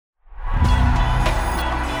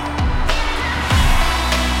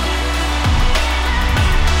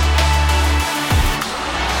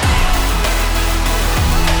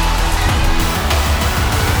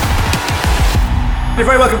You're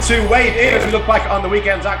very welcome to Wade In as we look back on the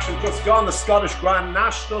weekend's action. Just gone, the Scottish Grand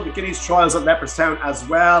National, the Guineas Trials at Leopardstown as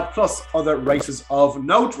well, plus other races of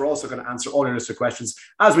note. We're also going to answer all your listener questions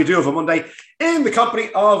as we do of a Monday in the company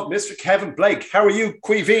of Mr. Kevin Blake. How are you,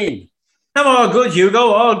 Queeveen? I'm all good, Hugo.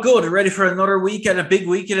 All good. Ready for another weekend. A big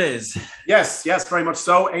week it is. Yes, very much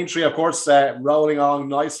so. Aintree, of course, rolling on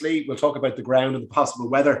nicely. We'll talk about the ground and the possible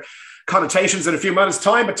weather connotations in a few minutes'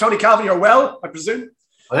 time. But Tony Calvin, you're well, I presume?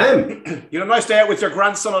 I am. You had a nice day out with your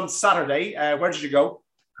grandson on Saturday. Where did you go?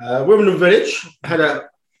 Wimbledon Village.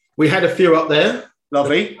 We had a few up there.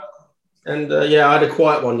 Lovely. And I had a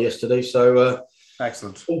quiet one yesterday. So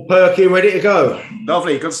excellent. All perky and ready to go.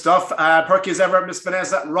 Lovely, good stuff. Perky as ever, Miss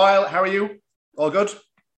Vanessa Ryle. How are you? All good?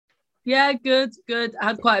 Yeah, good. I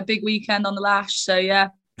had quite a big weekend on the lash, so yeah.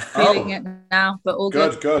 Feeling it now, but all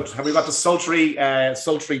good. Good. Have we got the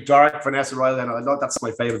sultry dark Vanessa Ryle? And I know that's my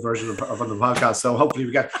favourite version of on the podcast. So hopefully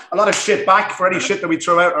we get a lot of shit back for any shit that we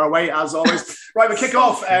throw out our way, as always. Right, we'll kick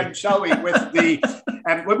off, shall we, with the...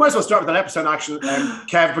 we might as well start with an episode action,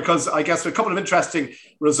 Kev, because I guess a couple of interesting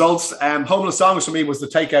results. Homeless Songs for me was the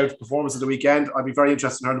takeout performance of the weekend. I'd be very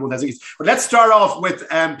interested in hearing the 1,000 each. But let's start off with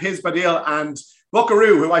Piz Badil and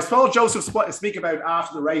Buckaroo, who I saw Joseph speak about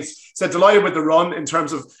after the race, said delighted with the run in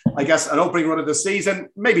terms of, I guess, an opening run of the season.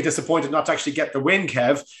 Maybe disappointed not to actually get the win,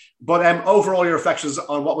 Kev. But overall, your reflections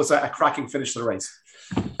on what was a cracking finish to the race.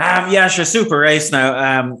 Sure, super race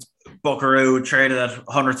now. Buckaroo traded at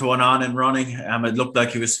 100 to 1 on in running. It looked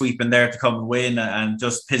like he was sweeping there to come and win, and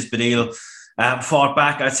just Piz Badil fought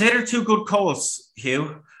back. I'd say they're two good colts,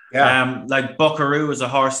 Hugh. Yeah. Like Buckaroo is a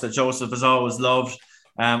horse that Joseph has always loved.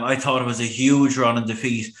 I thought it was a huge run in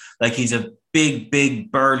defeat. Like, he's a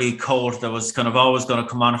big, burly colt that was kind of always going to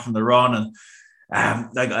come on from the run.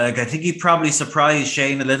 And I think he probably surprised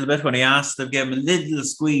Shane a little bit when he asked him, gave him a little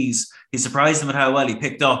squeeze. He surprised him at how well he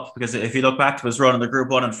picked up, because if you look back to his run in the Group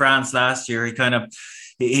 1 in France last year,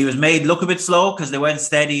 he was made look a bit slow because they went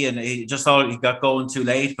steady, and he just thought he got going too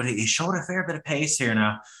late, but he showed a fair bit of pace here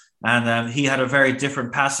now. And he had a very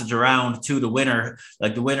different passage around to the winner.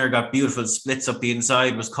 Like, the winner got beautiful splits up the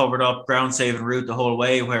inside, was covered up, ground saving route the whole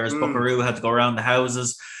way, whereas Buckaroo had to go around the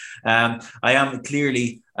houses. I am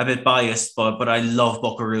clearly a bit biased, but I love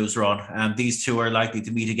Buckaroo's run. These two are likely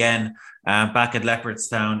to meet again back at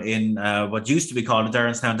Leopardstown in what used to be called the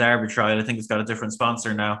Derrinstown Derby Trial. I think it's got a different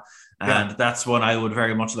sponsor now. And that's one I would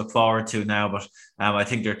very much look forward to now. But I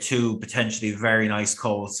think they're two potentially very nice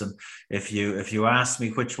colts. And if you ask me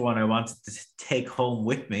which one I wanted to take home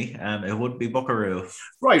with me, it would be Buckaroo.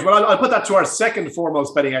 Right. Well, I'll put that to our second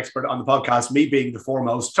foremost betting expert on the podcast, me being the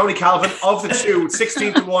foremost. Tony Calvin, of the two,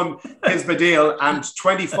 16 to 1 Piz Badil and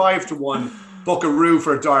 25 to 1 Buckaroo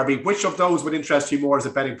for Derby. Which of those would interest you more as a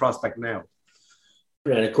betting prospect now?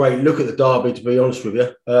 Yeah, a great look at the Derby, to be honest with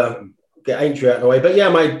you. Get Aintree out of the way. But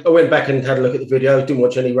mate, I went back and had a look at the video. Didn't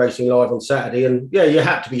watch any racing live on Saturday. And you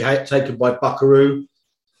had to be taken by Buckaroo.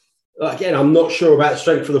 Again, I'm not sure about the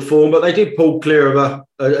strength of the form, but they did pull clear of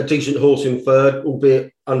a decent horse in third,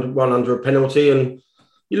 albeit run under a penalty. And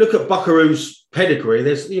you look at Buckaroo's pedigree,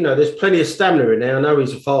 there's plenty of stamina in there. I know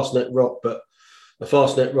he's a Fastnet Rock, but the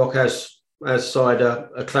Fastnet Rock has side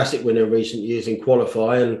a classic winner in recent years in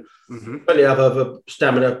qualify, and plenty of other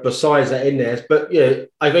stamina besides that in there. But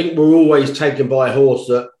I think we're always taken by a horse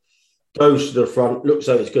that goes to the front, looks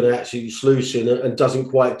like it's going to actually sluice in and doesn't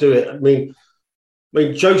quite do it. I mean,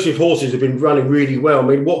 Joseph horses have been running really well. I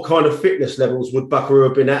mean, what kind of fitness levels would Buckaroo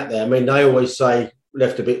have been at there? I mean, they always say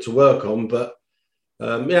left a bit to work on, but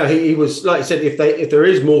he was, like I said, if there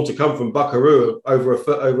is more to come from Buckaroo over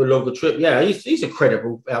a longer trip, he's a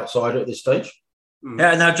credible outsider at this stage.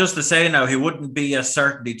 Yeah, now just to say, now he wouldn't be a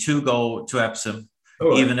certainty to go to Epsom,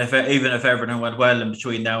 even if everything went well in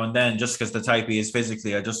between now and then, just because the type he is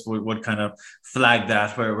physically. I just would kind of flag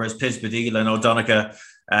that. Whereas Piz Badil and O'Donoghue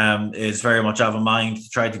is very much of a mind to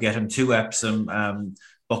try to get him to Epsom.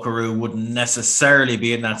 Buckaroo wouldn't necessarily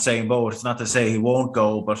be in that same boat. It's not to say he won't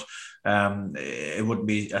go, but it wouldn't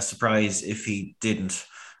be a surprise if he didn't.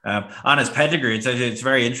 On his pedigree, it's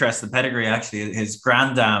very interesting pedigree, actually. His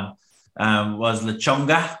granddam was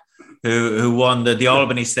Lechunga, who won the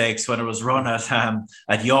Albany Stakes when it was run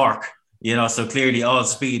at York. So clearly all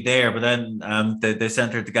speed there. But then they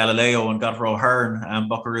sent her to Galileo and got her O'Hearn,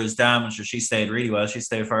 Buckaroo's dam, and she stayed really well. She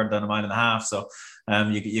stayed further than a mile and a half. So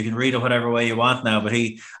you can read it whatever way you want now. But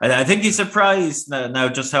I think he's surprised now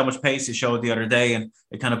just how much pace he showed the other day, and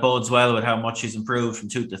it kind of bodes well with how much he's improved from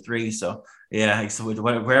 2 to 3. So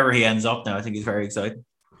wherever he ends up now, I think he's very exciting.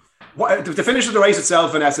 The finish of the race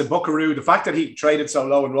itself, Vanessa, Buckaroo, the fact that he traded so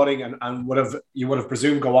low in running and you would have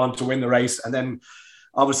presumed go on to win the race, and then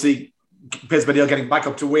obviously Pisbadil getting back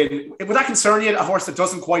up to win. Would that concern you, a horse that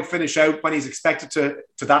doesn't quite finish out when he's expected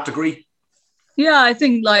to that degree? Yeah, I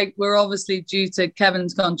think like we're obviously due to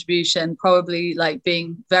Kevin's contribution, probably like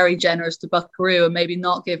being very generous to Buckaroo and maybe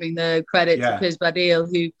not giving the credit to Pisbadil,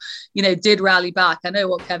 who, you know, did rally back. I know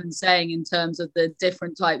what Kevin's saying in terms of the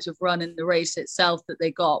different types of run in the race itself that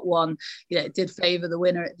they got. One, you know, it did favour the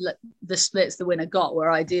winner. The splits the winner got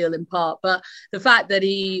were ideal in part, but the fact that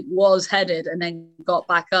he was headed and then got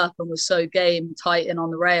back up and was so game, tight and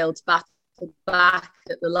on the rail to battle back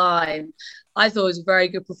at the line, I thought it was a very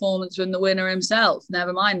good performance from the winner himself,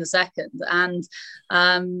 never mind the second. And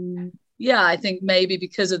yeah, I think maybe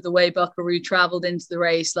because of the way Buckaroo travelled into the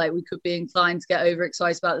race, like we could be inclined to get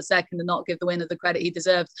overexcited about the second and not give the winner the credit he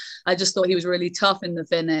deserved. I just thought he was really tough in the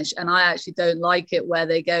finish. And I actually don't like it where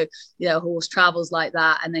they go, you know, horse travels like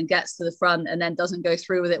that and then gets to the front and then doesn't go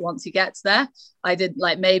through with it once he gets there. I did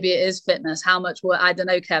like, maybe it is fitness. How much I don't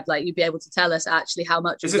know, Kev, like you'd be able to tell us actually how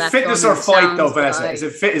much is it fitness or fight though, Vanessa? Like, is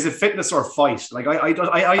it fitness or fight? Like I hate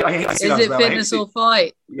to see that. Is it fitness or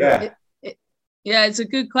fight? Yeah. Yeah, it's a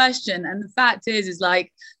good question. And the fact is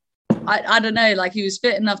like, I don't know, like he was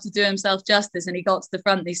fit enough to do himself justice and he got to the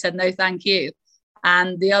front and he said, no, thank you.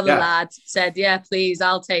 And the other lad said, yeah, please,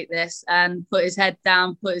 I'll take this, and put his head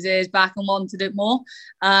down, put his ears back and wanted it more.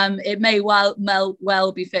 It may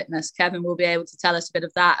well be fitness. Kevin will be able to tell us a bit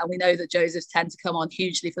of that. And we know that Josephs tend to come on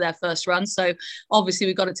hugely for their first run. So obviously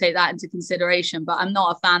we've got to take that into consideration. But I'm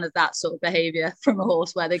not a fan of that sort of behaviour from a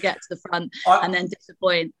horse where they get to the front and then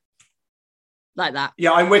disappoint like that.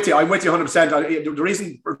 Yeah, I'm with you 100%.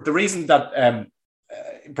 The reason that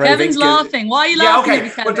Brave Kevin's Ink laughing. Why are you laughing? Yeah,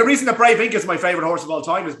 okay. But the reason that Brave Ink is my favourite horse of all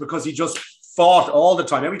time is because he just fought all the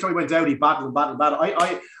time. Every time he went out, he battled. I don't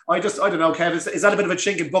know, Kev. Is that a bit of a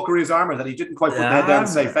chink in Buckaroo's armour that he didn't quite put the head down and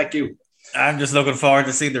say, "Feck you"? I'm just looking forward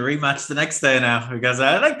to seeing the rematch the next day now, because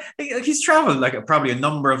he's travelled like probably a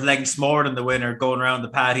number of lengths more than the winner going around the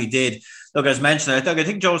pad he did. Look, as mentioned, I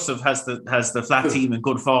think Joseph has the flat team in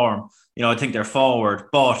good form. You know, I think they're forward,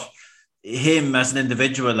 but him as an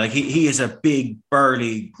individual, like he is a big,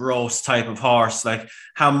 burly, gross type of horse. Like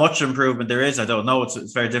how much improvement there is, I don't know.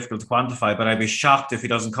 It's very difficult to quantify, but I'd be shocked if he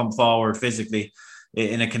doesn't come forward physically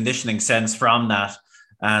in a conditioning sense from that.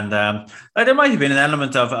 And there might have been an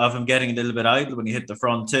element of him getting a little bit idle when he hit the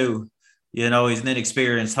front too. You know, he's an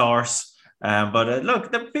inexperienced horse. But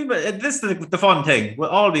look, this is the fun thing.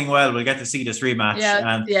 All being well, we'll get to see this rematch.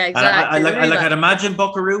 Yeah, exactly. I'd imagine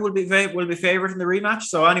Buckaroo will be favoured in the rematch.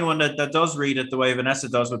 So anyone that does read it the way Vanessa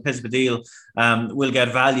does with Pisbadil will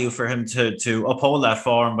get value for him to uphold that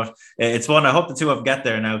form. But it's one I hope the two of them get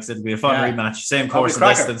there now, because it'll be a fun rematch. Same course and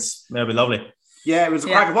distance. It'll be lovely. Yeah, it was a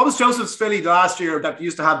cracker. What was Joseph's filly last year that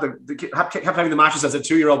used to have kept having the matches as a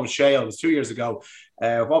 2-year-old with Shale? It was 2 years ago.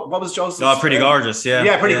 What was Joseph's? Oh, pretty gorgeous, yeah.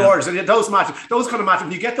 Yeah, pretty gorgeous. And those kind of matches,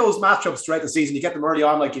 when you get those matchups throughout the season, you get them early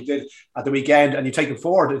on like you did at the weekend, and you take them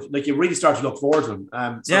forward, like you really start to look forward to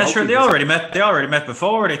them. Sure. They already met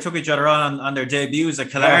before. They took each other on their debuts at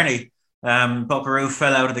Killarney. Yeah. Buckaroo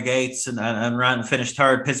fell out of the gates and ran and finished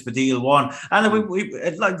third. Pisbadil won, and we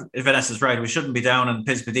like Vanessa's right. We shouldn't be down on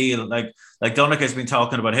Pisbadil. Like Dunica has been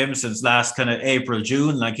talking about him since last kind of April,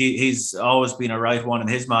 June. Like he's always been a right one in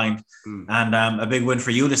his mind, and a big win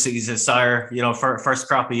for Ulysses, his sire. You know, first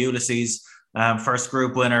crop of Ulysses, first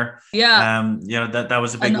group winner. Yeah, you know that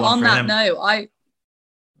was a big one for him. On that note,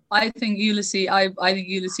 I think Ulysses. I think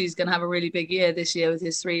Ulysses is going to have a really big year this year with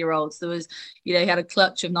his 3-year-olds. There was, you know, he had a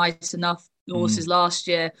clutch of nice enough horses last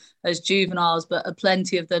year as juveniles, but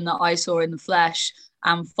plenty of them that I saw in the flesh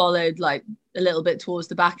and followed like a little bit towards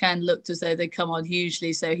the back end looked as though they come on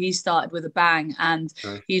hugely. So he started with a bang, and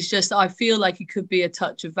he's just, I feel like he could be a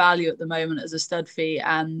touch of value at the moment as a stud fee,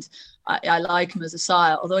 and I like him as a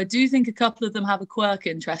sire. Although I do think a couple of them have a quirk,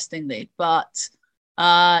 interestingly, but.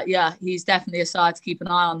 He's definitely a side to keep an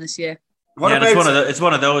eye on this year. It's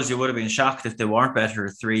one of those you would have been shocked if they weren't better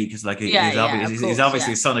at 3, because like he's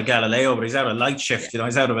obviously son of Galileo, but he's out of Light Shift. You know,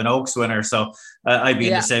 he's out of an Oaks winner, so I'd be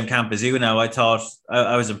in the same camp as you now. I thought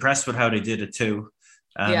I was impressed with how they did it too,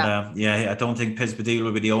 and I don't think Pisbadil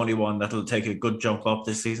will be the only one that'll take a good jump up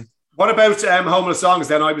this season. What about Homeless Songs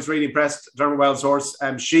then? I was really impressed. Dermot Wells' horse,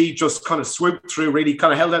 she just kind of swooped through, really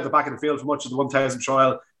kind of held out the back of the field for much of the 1000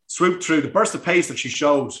 trial. Swooped through. The burst of pace that she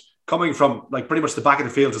showed coming from like pretty much the back of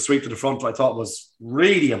the field to sweep to the front, I thought was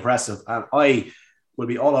really impressive, and I will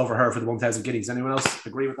be all over her for the 1000 guineas. Anyone else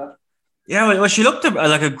agree with that? Yeah, well, she looked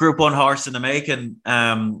like a Group 1 horse in the making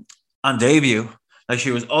on debut. Like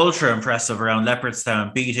she was ultra impressive around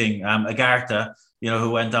Leopardstown, beating Agartha, you know,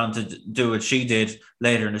 who went on to do what she did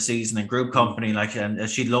later in the season in Group Company. Like, and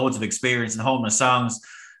she had loads of experience in Homeless Songs.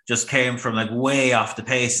 just came from like way off the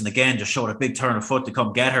pace, and again just showed a big turn of foot to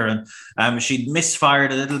come get her. And she'd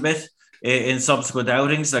misfired a little bit in subsequent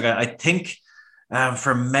outings. Like I think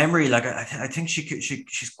from memory, like I think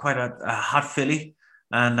she's quite a hot filly.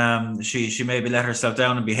 And she maybe let herself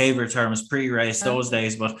down in behaviour terms pre-race those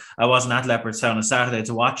days, but I wasn't at Leopardstown on Saturday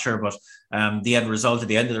to watch her. But the end result at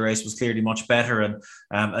the end of the race was clearly much better. And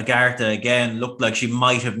Agartha again looked like she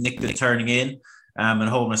might have nicked it turning in, and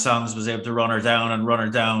Home of Songs was able to run her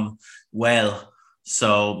down well.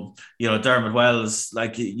 So, you know, Dermot Wells,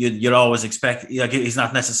 like you'd always expect, like he's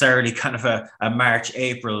not necessarily kind of a March,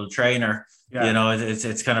 April trainer. Yeah. You know,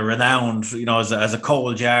 it's kind of renowned, you know, as a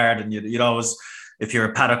cold yard, and you'd always, if you're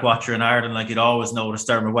a paddock watcher in Ireland, like you'd always notice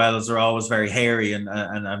Dermot Wells are always very hairy and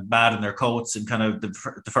bad in their coats in kind of the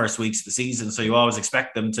first weeks of the season. So you always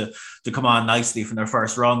expect them to come on nicely from their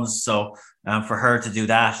first runs. So for her to do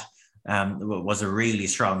that was a really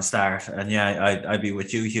strong start. And yeah, I'd be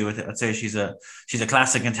with you, Hugh. I'd say she's a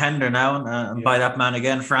classic contender now, and by that man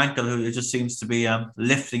again, Frankel, who just seems to be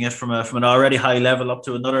lifting it from an already high level up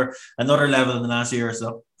to another level in the last year or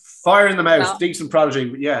so. Fire in the mouth, decent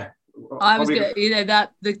prodigy, yeah. I was good, you know,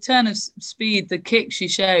 that the turn of speed, the kick she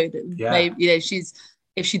showed, maybe, you know,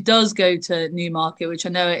 if she does go to Newmarket, which I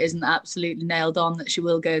know it isn't absolutely nailed on that she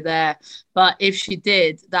will go there, but if she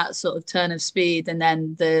did, that sort of turn of speed, and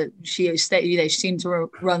then she seemed to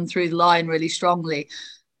run through the line really strongly.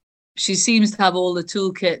 She seems to have all the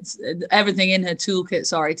toolkits, everything in her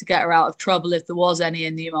toolkit, to get her out of trouble if there was any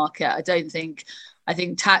in Newmarket. I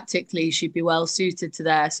think tactically she'd be well suited to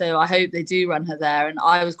there. So I hope they do run her there. And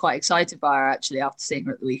I was quite excited by her actually after seeing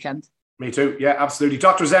her at the weekend. Me too. Yeah, absolutely.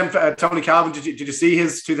 Dr. Zen, Tony Calvin, did you see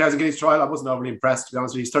his 2,000 guineas trial? I wasn't overly impressed, to be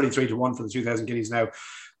honest with you. He's 33-1 for the 2,000 guineas now.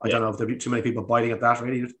 I don't know if there'll be too many people biting at that,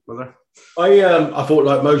 really, will there? I thought,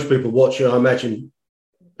 like most people watching, I imagine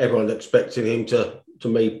everyone expected him to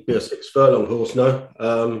me be a 6 furlong horse now.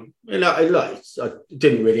 It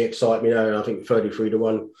didn't really excite me now, and I think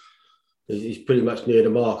 33-1 is pretty much near the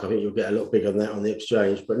mark. I think you'll get a lot bigger than that on the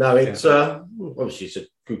exchange. But no, it's obviously it's a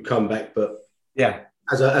good comeback, but yeah,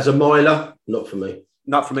 as a miler, not for me.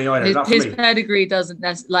 Not for me either. His pedigree isn't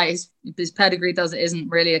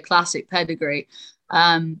really a classic pedigree.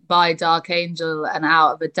 By Dark Angel and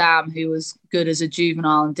Out of a Dam, who was good as a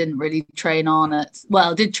juvenile and didn't really train on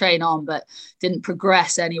did train on, but didn't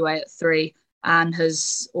progress anyway at 3, and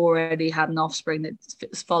has already had an offspring that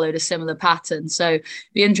followed a similar pattern. So it'd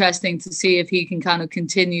be interesting to see if he can kind of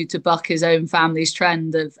continue to buck his own family's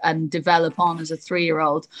trend and develop on as a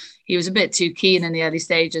 3-year-old. He was a bit too keen in the early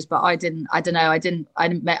stages, but I'm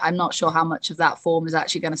not sure how much of that form is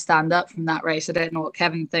actually going to stand up from that race. I don't know what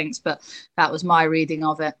Kevin thinks, but that was my reading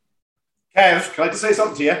of it. Kev, can I just say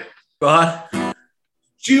something to you? Go on.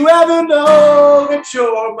 Do you ever know that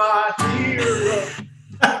you're my hero?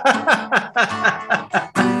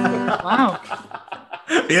 Wow.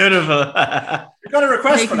 Beautiful. We got a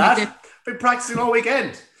request for that. Been practicing all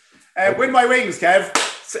weekend. Win My Wings, Kev.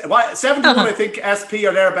 7-1, I think, SP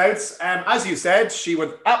or thereabouts. As you said, she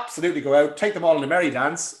would absolutely go out, take them all in a merry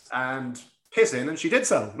dance and piss in, and she did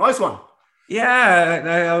so. Nice one.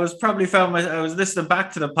 Yeah, I was listening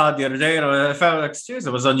back to the pod the other day, and I felt like, geez, I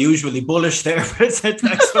was unusually bullish there, but it's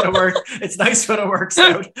nice when it works. It's nice when it works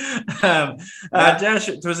out. Josh,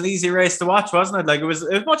 it was an easy race to watch, wasn't it? Like it was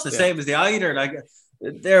much the same as the Eider. Like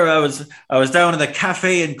there, I was down in the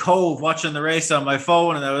cafe in Cove watching the race on my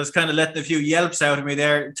phone, and I was kind of letting a few yelps out of me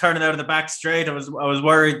there, turning out of the back straight. I was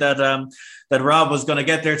worried that Rob was going to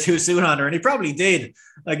get there too soon on her, and he probably did.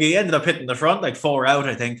 Like he ended up hitting the front like 4 out,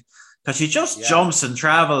 I think. Because she just jumps and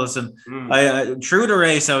travels, and I through the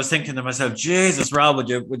race, I was thinking to myself, Jesus, Rob, would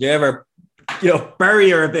you ever, bury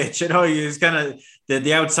her a bit? He was kind of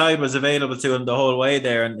the outside was available to him the whole way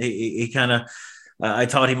there, and he kind of, I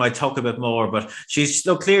thought he might tuck a bit more, but she's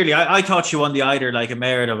still clearly. I thought she won the Eider like a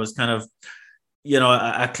mare that was kind of,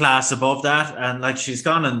 a class above that, and like she's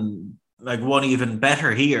gone and like won even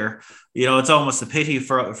better here. It's almost a pity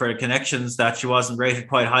for the connections that she wasn't rated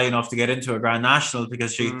quite high enough to get into a Grand National,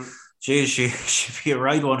 because she'd be a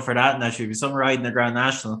right one for that, and that she'd be some ride in the Grand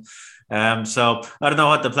National. So I don't know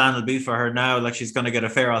what the plan will be for her now. Like she's going to get a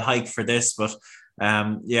fair old hike for this, but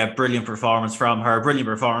brilliant performance from her. Brilliant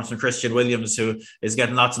performance from Christian Williams, who is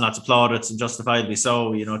getting lots and lots of plaudits, and justifiably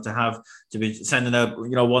so. To be sending out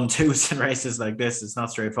 1-2s in races like this, it's not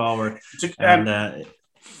straightforward.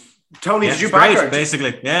 Tony, did you back her?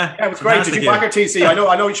 Basically, yeah. Yeah, it was great. Did you back her, TC? I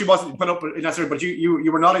know she wasn't put up necessarily, but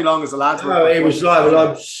you were nodding along as the lads were. No, it was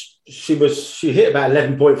like she hit about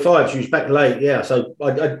 11.5. She was back late, yeah. So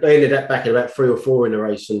I ended up back at about 3 or 4 in the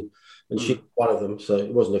race, and she was one of them. So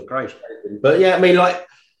it wasn't a great. But yeah, I mean, like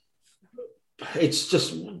it's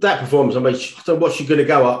just that performance. I mean, so what's she going to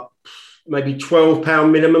go up? Maybe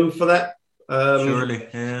 £12 minimum for that. Surely,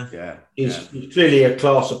 yeah. Is clearly a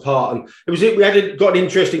class apart. And it was. We got an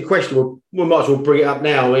interesting question. We might as well bring it up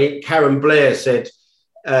now. I mean, Karen Blair said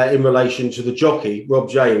in relation to the jockey Rob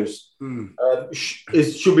James,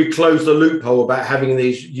 should we close the loophole about having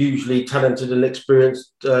these hugely talented and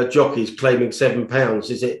experienced jockeys claiming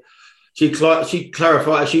 £7? Is it? She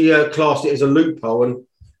clarified. She classed it as a loophole, and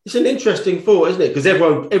it's an interesting thought, isn't it? Because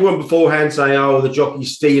everyone beforehand saying, "Oh, the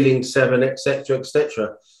jockey's stealing £7, etc.,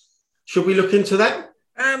 etc." Should we look into that?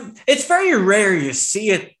 It's very rare you see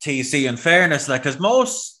it, TC, in fairness, like, because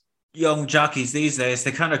most young jockeys these days,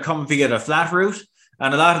 they kind of come via the flat route.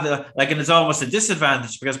 And a lot of and it's almost a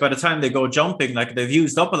disadvantage because by the time they go jumping, like, they've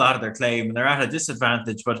used up a lot of their claim and they're at a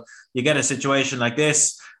disadvantage. But you get a situation like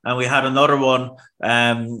this, and we had another one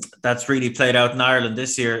that's really played out in Ireland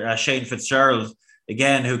this year, Shane Fitzgerald,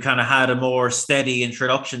 again, who kind of had a more steady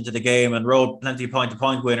introduction to the game and rode plenty of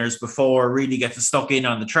point-to-point winners before really getting stuck in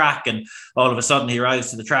on the track. And all of a sudden he arrives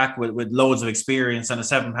to the track with loads of experience and a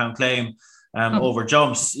 £7 claim over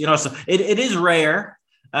jumps. You know, so it is rare.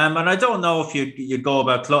 And I don't know if you'd go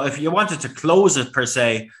about, if you wanted to close it per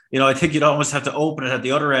se, you know, I think you'd almost have to open it at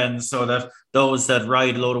the other end so that those that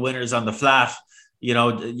ride a load of winners on the flat, you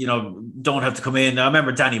know, don't have to come in. I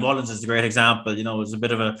remember Danny Mullins is a great example. You know, was a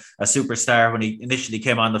bit of a superstar when he initially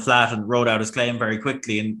came on the flat and rode out his claim very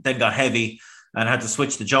quickly, and then got heavy and had to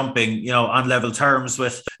switch to jumping, you know, on level terms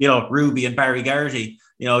with, you know, Ruby and Barry Garrity,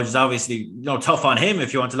 you know, which is obviously, you know, tough on him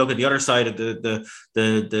if you want to look at the other side of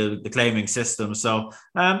the claiming system. So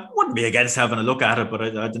wouldn't be against having a look at it, but I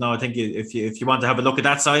don't know. I think if you want to have a look at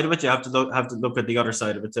that side of it, you have to look at the other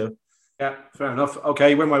side of it too. Yeah, fair enough.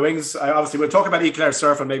 Okay, Win My Wings. Obviously, we'll talk about Eclair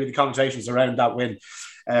Surf and maybe the connotations around that win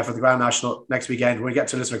for the Grand National next weekend. We'll get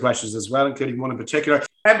to listener questions as well, including one in particular.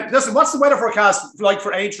 Listen, what's the weather forecast like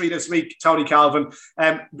for Aintree this week, Tony Calvin?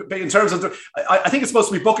 In terms of, I think it's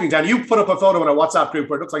supposed to be bucketing down. You put up a photo in a WhatsApp group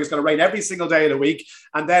where it looks like it's going to rain every single day of the week.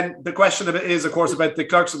 And then the question of it is, of course, about the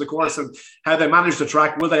clerks of the course and how they manage the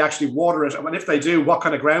track. Will they actually water it? And if they do, what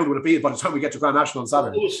kind of ground would it be by the time we get to Grand National on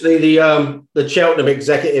Saturday? Obviously, the Cheltenham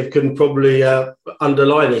executive can probably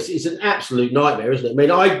underline this. It's an absolute nightmare, isn't it? I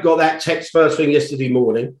mean, I got that text first thing yesterday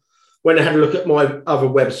morning when I had a look at my other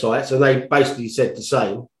websites, and they basically said the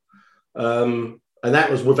same. And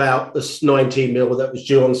that was without the 19 mil that was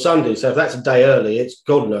due on Sunday. So if that's a day early, it's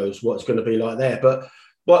God knows what it's going to be like there.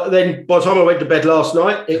 But then by the time I went to bed last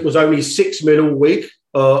night, it was only 6 mil all week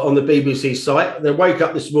on the BBC site. And then wake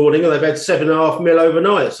up this morning and they've had 7.5 mil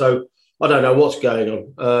overnight. So I don't know what's going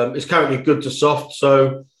on. It's currently good to soft.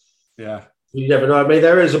 So yeah. You never know. I mean,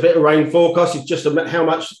 there is a bit of rain forecast. It's just how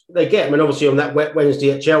much they get. I mean, obviously, on that wet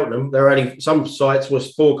Wednesday at Cheltenham, some sites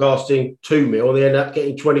was forecasting 2 mil, and they ended up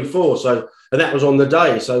getting 24. So, and that was on the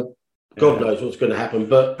day. So, God knows what's going to happen.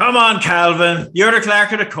 But come on, Calvin, you're the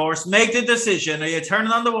clerk of the course. Make the decision. Are you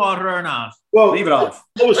turning on the water or not? Well, leave it off.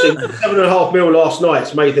 Obviously, 7.5 mil last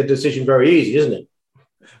night's made the decision very easy, isn't it?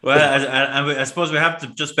 Well, I suppose we have to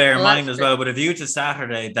just bear in mind as well, with a view to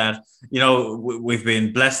Saturday, that, you know, we've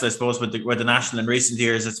been blessed, I suppose, with the National in recent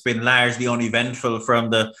years. It's been largely uneventful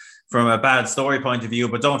from a bad story point of view.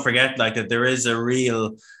 But don't forget, like, that there is a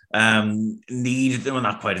real need, well,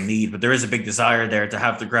 not quite a need, but there is a big desire there to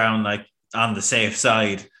have the ground, like, on the safe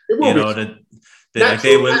side. You know, that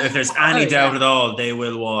they will, if there's any doubt at all, they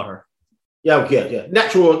will water. Yeah.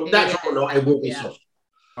 Natural or not, it will be soft.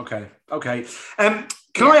 Okay.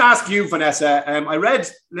 Can I ask you, Vanessa? I read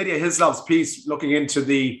Lydia Hislov's piece looking into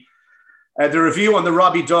the review on the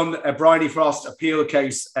Robbie Dunn Bryony Frost appeal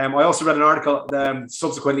case. I also read an article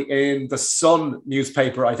subsequently in the Sun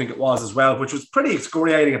newspaper, I think it was as well, which was pretty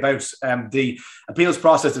excoriating about the appeals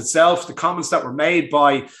process itself, the comments that were made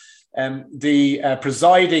by the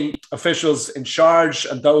presiding officials in charge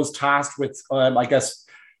and those tasked with, I guess,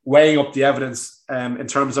 weighing up the evidence in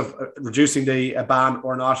terms of reducing the ban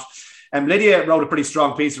or not. Lydia wrote a pretty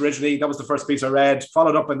strong piece originally. That was the first piece I read,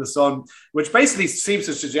 followed up in the Sun, which basically seems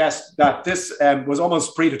to suggest that this was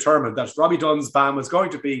almost predetermined, that Robbie Dunn's ban was going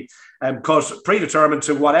to be cut predetermined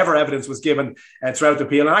to whatever evidence was given throughout the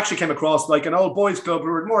appeal. And actually came across like an old boys club who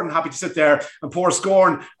were more than happy to sit there and pour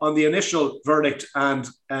scorn on the initial verdict and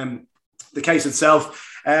the case itself,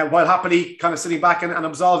 while happily kind of sitting back and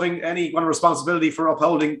absolving anyone responsibility for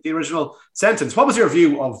upholding the original sentence. What was your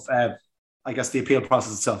view of, I guess, the appeal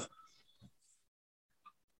process itself?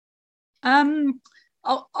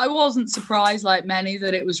 I wasn't surprised, like many,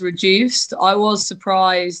 that it was reduced. I was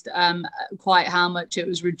surprised quite how much it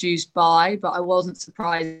was reduced by, but I wasn't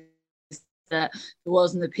surprised that there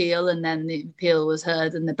was an appeal, and then the appeal was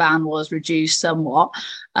heard and the ban was reduced somewhat.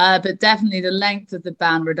 But definitely the length of the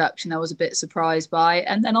ban reduction I was a bit surprised by.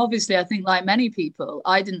 And then obviously I think, like many people,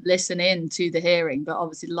 I didn't listen in to the hearing, but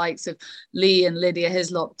obviously the likes of Lee and Lydia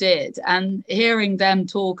Hislop did. And hearing them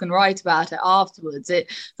talk and write about it afterwards, the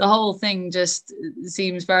whole thing just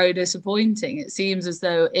seems very disappointing. It seems as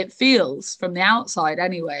though, it feels from the outside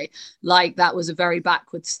anyway, like that was a very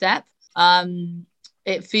backward step.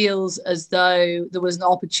 It feels as though there was an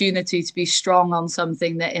opportunity to be strong on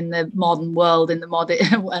something that in the modern world, in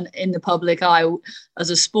the public eye as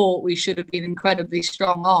a sport, we should have been incredibly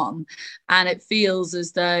strong on. And it feels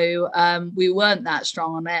as though we weren't that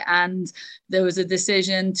strong on it. And there was a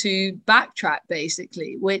decision to backtrack,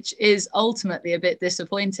 basically, which is ultimately a bit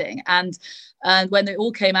disappointing. And when it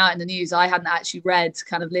all came out in the news, I hadn't actually read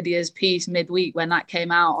kind of Lydia's piece midweek when that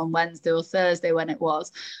came out on Wednesday or Thursday when it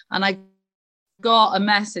was. And I got a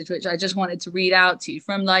message which I just wanted to read out to you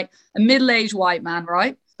from like a middle-aged white man,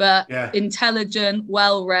 right? But intelligent,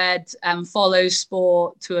 well-read, and follows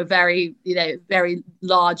sport to a very, very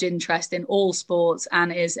large interest in all sports,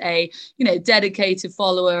 and is a, dedicated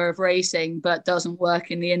follower of racing, but doesn't work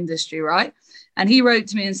in the industry, right? And he wrote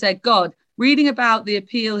to me and said, God, reading about the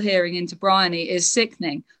appeal hearing into Bryony is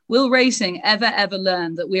sickening. Will racing ever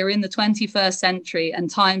learn that we're in the 21st century and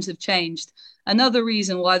times have changed? Another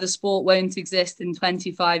reason why the sport won't exist in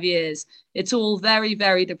 25 years. It's all very,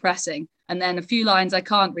 very depressing. And then a few lines I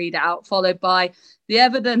can't read out, followed by the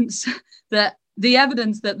evidence that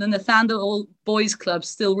the Nathaniel Boys Club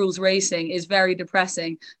still rules racing is very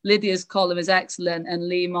depressing. Lydia's column is excellent, and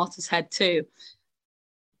Lee Mottershead too.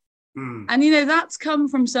 And, that's come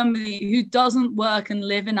from somebody who doesn't work and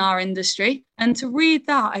live in our industry. And to read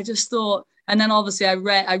that, I just thought, and then obviously I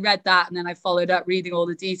read that, and then I followed up reading all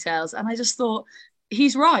the details, and I just thought,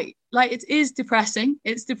 he's right. Like, it is depressing.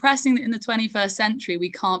 It's depressing that in the 21st century, we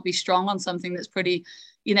can't be strong on something that's pretty,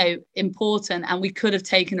 important, and we could have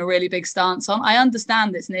taken a really big stance on. I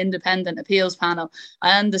understand it's an independent appeals panel.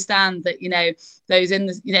 I understand that,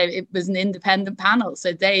 it was an independent panel.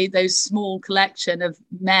 So those small collection of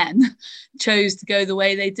men chose to go the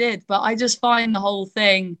way they did. But I just find the whole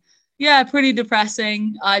thing, pretty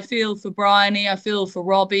depressing. I feel for Bryony. I feel for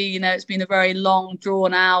Robbie. It's been a very long,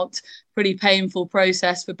 drawn out, pretty painful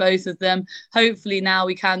process for both of them. Hopefully now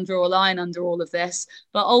we can draw a line under all of this.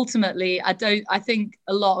 But ultimately, I think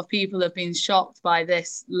a lot of people have been shocked by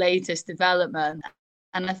this latest development.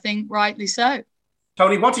 And I think rightly so.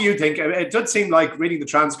 Tony, what do you think? It did seem like, reading the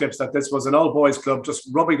transcripts, that this was an old boys club just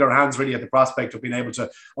rubbing their hands really at the prospect of being able to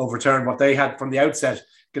overturn what they had from the outset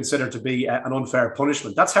considered to be an unfair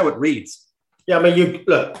punishment. That's how it reads. Yeah, I mean,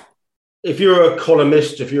 look, if you're a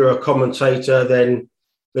columnist, if you're a commentator, then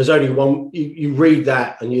there's only one, you read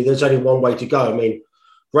that and there's only one way to go. I mean,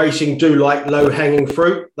 racing do like low-hanging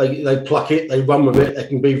fruit. They pluck it, they run with it, they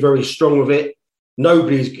can be very strong with it.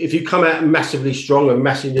 If you come out massively strong and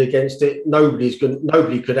massively against it,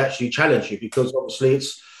 nobody could actually challenge you, because obviously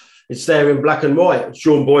it's there in black and white.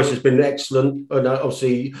 Sean Boyce has been excellent. And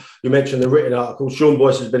obviously, you mentioned the written article. Sean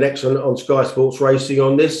Boyce has been excellent on Sky Sports Racing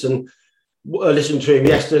on this. And I listened to him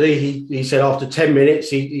yesterday. He said after 10 minutes,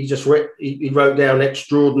 he wrote down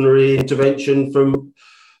extraordinary intervention from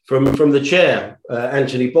the chair,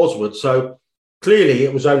 Anthony Boswood. So clearly,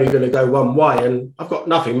 it was only going to go one way. And I've got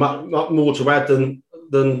nothing much more to add than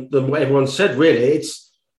what everyone said. Really,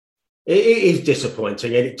 it is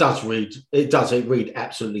disappointing, and it does read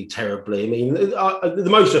absolutely terribly. I mean, the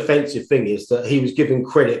most offensive thing is that he was given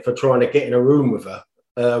credit for trying to get in a room with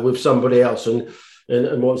her, with somebody else, and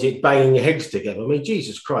what was it, banging heads together. I mean,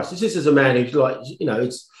 Jesus Christ, this is a man who's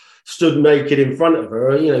it's stood naked in front of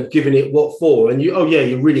her, giving it what for, and you're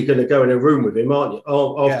really going to go in a room with him, aren't you?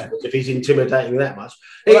 Afterwards, if he's intimidating that much.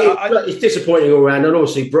 It's disappointing all around, and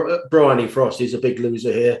obviously Bryony Frost is a big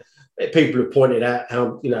loser here. People have pointed out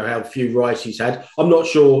how few rights he's had. I'm not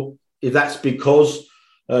sure if that's because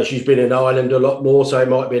she's been in Ireland a lot more, so it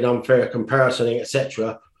might be an unfair comparison,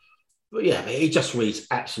 etc. But yeah, it just reads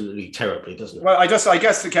absolutely terribly, doesn't it? Well, I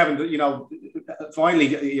guess, Kevin,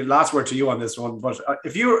 finally, your last word to you on this one. But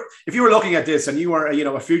if you were looking at this and you were,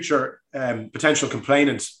 a future potential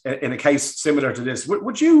complainant in a case similar to this,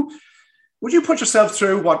 would you put yourself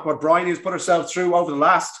through what Bryony has put herself through over the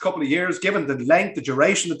last couple of years, given the length, the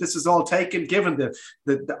duration that this has all taken, given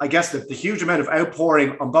the huge amount of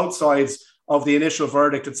outpouring on both sides of the initial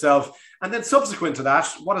verdict itself, and then subsequent to that,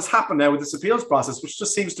 what has happened now with this appeals process, which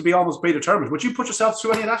just seems to be almost predetermined? Would you put yourself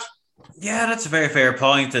through any of that? Yeah, that's a very fair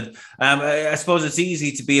point. And I suppose it's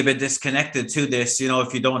easy to be a bit disconnected to this,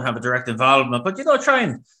 if you don't have a direct involvement. But, try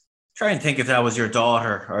and think if that was your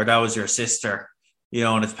daughter or that was your sister. you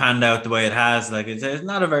know, and it's panned out the way it has. Like it's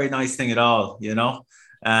not a very nice thing at all, you know.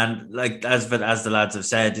 And like as the lads have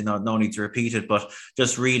said, you know, no need to repeat it, but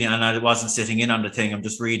just reading, and I wasn't sitting in on the thing, I'm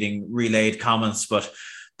just reading relayed comments, but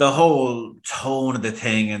the whole tone of the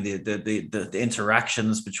thing and the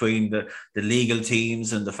interactions between the legal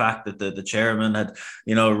teams, and the fact that the chairman had,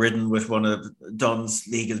 you know, ridden with one of Dunn's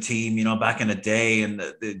legal team, you know, back in the day, and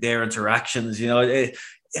their interactions, you know, it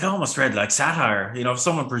almost read like satire. You know, if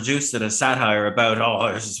someone produced it as satire about,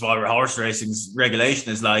 oh, this is what horse racing's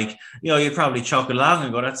regulation is like, you know, you'd probably chuckle along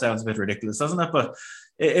and go, that sounds a bit ridiculous, doesn't it? But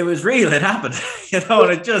it was real. It happened, you know,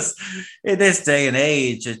 and it just, in this day and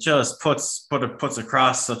age, it just puts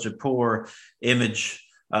across such a poor image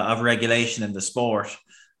of regulation in the sport,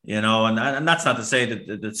 you know, and that's not to say that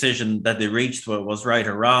the decision that they reached was right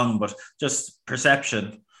or wrong, but just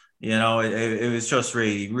perception, you know, it was just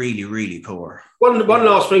really, really, really poor. One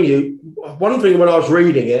last thing, one thing when I was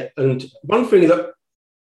reading it, and one thing that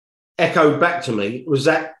echoed back to me was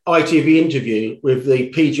that ITV interview with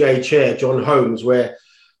the PGA chair, John Holmes, where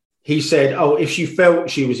he said, oh, if she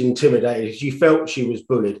felt she was intimidated, if she felt she was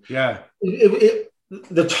bullied. Yeah.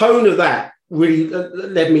 The tone of that really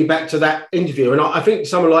led me back to that interview. And I think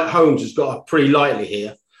someone like Holmes has got up pretty lightly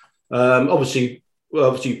here. Obviously,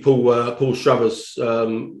 Paul Struthers,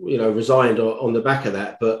 you know, resigned on the back of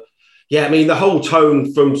that. But yeah, I mean, the whole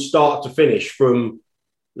tone from start to finish, from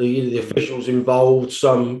the officials involved,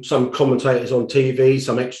 some commentators on TV,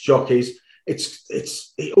 some ex-jockeys,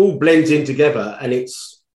 it all blends in together, and it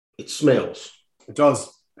smells. It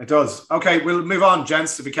does. Okay, we'll move on,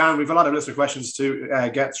 gents, if we can. We've a lot of listener questions to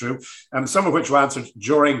get through, some of which were answered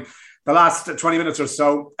during the last 20 minutes or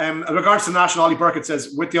so. In regards to the National, Ollie Burkett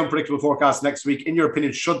says, with the unpredictable forecast next week, in your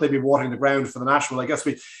opinion, should they be watering the ground for the National? I guess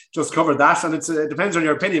we just covered that, and it depends on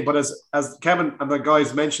your opinion. But as Kevin and the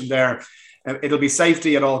guys mentioned there, it'll be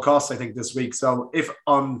safety at all costs, I think, this week. So if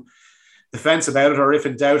on the fence about it, or if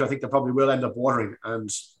in doubt, I think they probably will end up watering. And,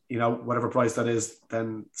 you know, whatever price that is,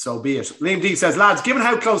 then so be it. Liam D says, lads, given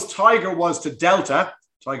how close Tiger was to Delta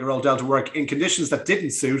rolled Delta work in conditions that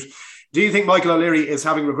didn't suit, do you think Michael O'Leary is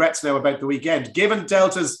having regrets now about the weekend? Given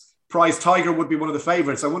Delta's price, Tiger would be one of the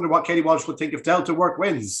favourites. I wonder what Katie Walsh would think if Delta work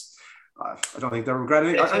wins. I don't think they're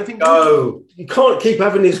regretting it. No, you can't keep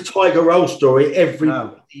having this Tiger roll story every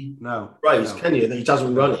race, can you? That he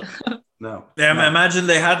doesn't run it. No. Yeah, no. Imagine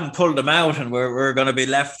they hadn't pulled him out, and we're going to be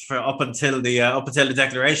left for up until the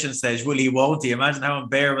declaration stage. Will he? Won't he? Imagine how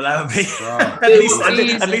unbearable that would be. Oh.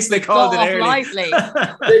 at least they called it early. Lightly.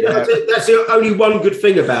 That's the only one good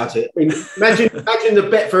thing about it. I mean, imagine the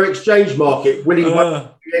Betfair exchange market. Will he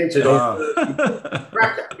entered on?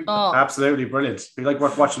 Absolutely brilliant. Be like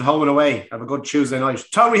watching Home and Away. Have a good Tuesday night.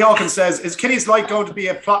 Tony Hawkins says, is Kinney's Light going to be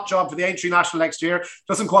a plot job for the Aintree National next year?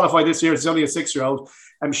 Doesn't qualify this year. It's only a 6-year-old.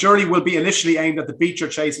 I'm sure he will be initially aimed at the Beecher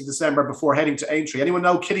Chase in December before heading to Aintree. Anyone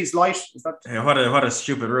know Kinney's Light? Is that... Yeah, what a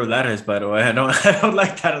stupid rule that is, by the way. I don't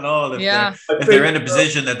like that at all. If they're in a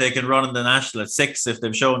position that they can run in the National at 6, if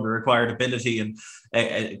they've shown the required ability and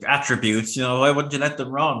attributes, you know, why wouldn't you let them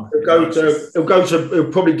run?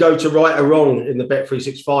 He'll probably go to right or wrong in the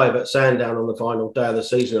Bet365 at Sandown on the final day of the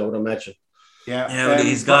season, I would imagine. Yeah,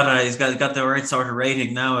 he's got the right sort of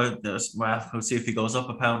rating now. Well, we'll see if he goes up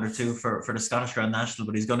a pound or two for the Scottish Grand National,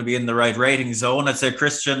 but he's going to be in the right rating zone. I'd say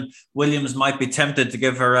Christian Williams might be tempted to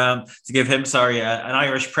give him an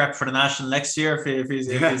Irish prep for the National next year if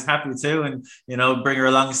he's happy to, and you know, bring her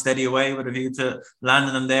along steady away with a view to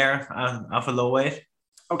landing him there off a low weight.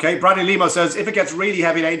 Okay, Bradley Limo says, if it gets really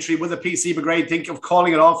heavy in Aintree, will the PC Brigade think of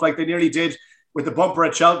calling it off like they nearly did with the bumper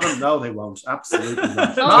at Cheltenham? No, they won't. Absolutely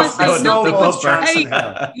not.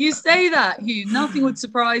 You say that, Hugh. Nothing would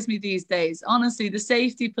surprise me these days. Honestly, the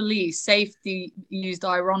safety used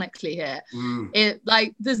ironically here.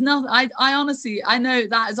 There's nothing. I honestly, I know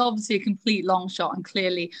that is obviously a complete long shot and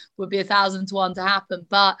clearly would be 1,000 to 1 to happen.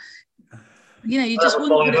 But, you know, you just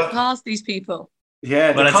wouldn't put it past these people.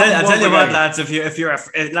 Yeah, but I tell you what, lads, if you're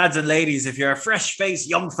lads and ladies, if you're a fresh-faced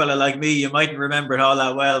young fella like me, you mightn't remember it all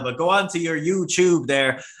that well. But go on to your YouTube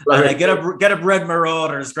there and get up Red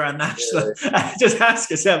Marauders Grand National. Yeah. Just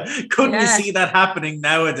ask yourself, couldn't you see that happening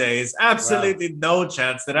nowadays? Absolutely no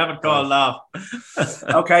chance. They haven't called off.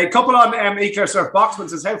 Okay, couple on Eclair Surf.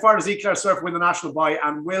 Boxman says, how far does Eclair Surf win the National by,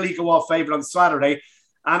 and will he go off favourite on Saturday?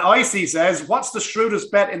 And IC says, what's the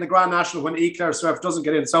shrewdest bet in the Grand National when Eclair Surf doesn't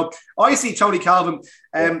get in? So IC Tony Calvin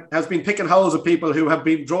has been picking holes of people who have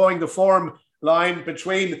been drawing the form line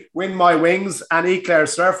between Win My Wings and Eclair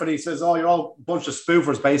Surf, and he says, "Oh, you're all a bunch of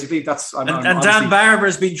spoofers, basically." That's and Dan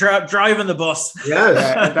Barber's been driving the bus.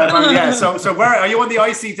 Yeah. So where are you on the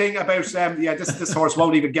icy thing about? This horse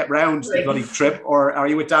won't even get round the bloody trip, or are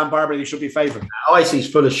you with Dan Barber? You should be favoured. Icy's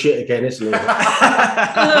full of shit again, isn't he?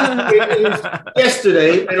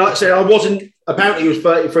 Yesterday, and like I said, I wasn't. Apparently, he was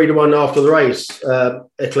 33-1 after the race.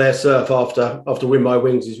 Eclair Surf after Win My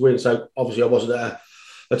Wings' win. So obviously, I wasn't at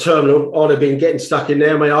a terminal. I'd have been getting stuck in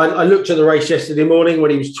there. I mean, I looked at the race yesterday morning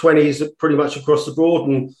when he was 20s pretty much across the board,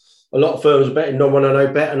 and a lot of firms are betting non-one or no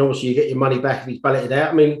bet, and obviously you get your money back if he's balloted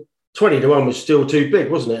out. I mean, 20-1 was still too big,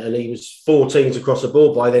 wasn't it? And he was 14s across the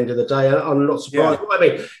board by the end of the day. I'm not surprised. Yeah. I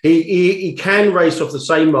mean, he can race off the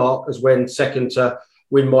same mark as when second to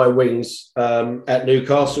Win My Wings at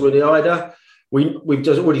Newcastle in the Ida. We've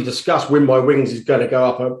just already discussed Win My Wings is going to go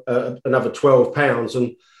up another £12,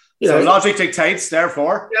 and so logic dictates,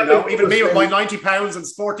 therefore, even me with my 90 pounds and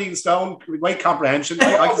 14 stone weight comprehension,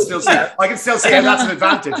 I can still see how that's an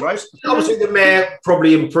advantage, right? Obviously, the mare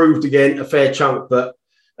probably improved again a fair chunk, but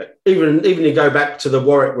even you go back to the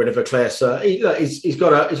Warwick win of Eclair, he's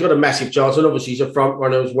got a massive chance, and obviously he's a front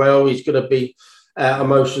runner as well. He's going to be out of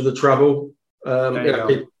most of the trouble.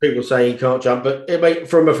 People say he can't jump, but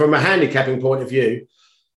from a handicapping point of view,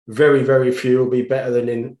 very, very few will be better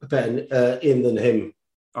in than him.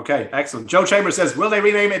 Okay, excellent. Joe Chambers says, will they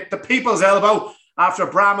rename it the People's Elbow after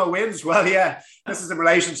Brahma wins? Well, yeah, this is in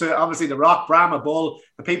relation to, obviously, the Rock Brahma Bull,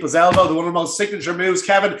 the People's Elbow, one of the most signature moves,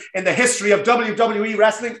 Kevin, in the history of WWE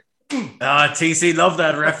wrestling. TC loved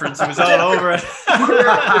that reference. It was all over it.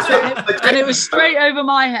 And it was straight over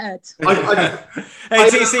my head. Hey,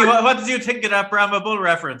 TC, what did you think of that Brahma Bull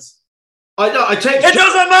reference? It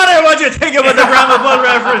doesn't matter what you think about the Brahma Bull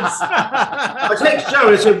reference. I text Joe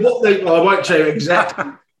and I said, I won't say exactly.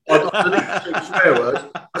 I swear word.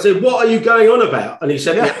 I said, what are you going on about? And he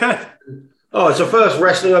said, it's the first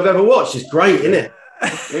wrestling I've ever watched. It's great, isn't it?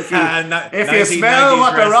 If you smell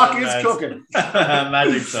what the Rock is cooking.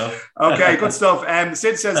 Magic stuff. Okay, good stuff.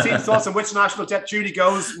 Sid says, team thoughts on which national Det Judy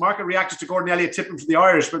goes. Market reacted to Gordon Elliott tipping for the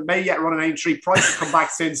Irish, but may yet run an Aintree. Price has come back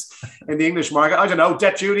since in the English market. I don't know.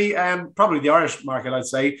 Det Judy, probably the Irish market, I'd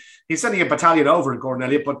say. He's sending a battalion over in Gordon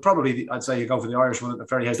Elliott, but probably I'd say you go for the Irish one at the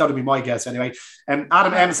Fairyhouse. That would be my guess anyway.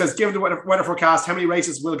 Adam M says, given the weather forecast, how many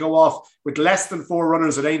races will go off with less than 4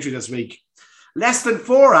 runners at Aintree this week? Less than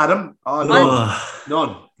 4, Adam? Oh,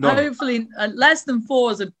 none. Hopefully, less than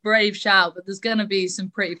 4 is a brave shout, but there's going to be some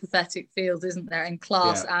pretty pathetic fields, isn't there, in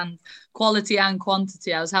class and quality and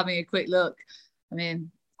quantity. I was having a quick look. I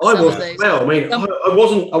mean, I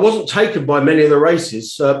wasn't taken by many of the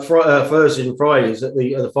races Thursdays and Fridays at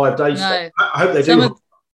the 5 days. No. I hope they do.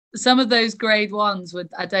 Some of those grade ones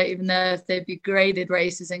I don't even know if they'd be graded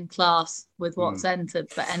races in class with what's entered.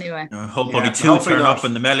 But anyway, hopefully 2 turn up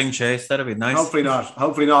in the Melling Chase. That'd be nice. Hopefully not.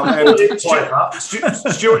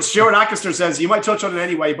 Stuart Ackister says you might touch on it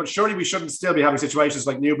anyway, but surely we shouldn't still be having situations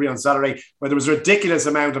like Newbury on Saturday where there was a ridiculous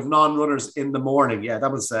amount of non-runners in the morning. Yeah,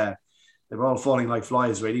 that was they were all falling like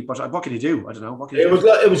flies, really. But what can you do? I don't know. It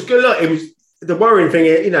was good. Look, it was the worrying thing.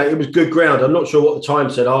 It was good ground. I'm not sure what the time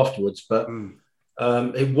said afterwards, but.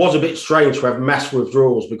 It was a bit strange to have mass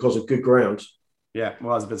withdrawals because of good ground. Yeah, it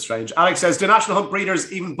was a bit strange. Alex says, do national hunt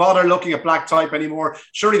breeders even bother looking at black type anymore?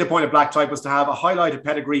 Surely the point of black type was to have a highlighted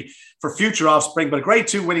pedigree for future offspring, but a grade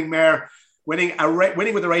 2 winning mare winning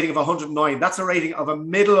with a rating of 109. That's a rating of a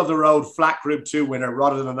middle-of-the-road flat Group 2 winner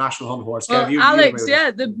rather than a national hunt horse. Well, Alex,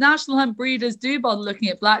 the national hunt breeders do bother looking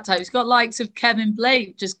at black type. It's got likes of Kevin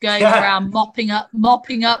Blake just going around mopping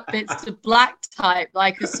up bits of black type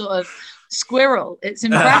like a sort of squirrel. It's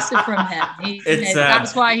impressive from him.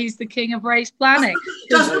 That's why he's the king of race planning.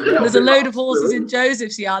 There's a load of horses in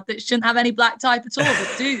Joseph's Yard that shouldn't have any black type at all,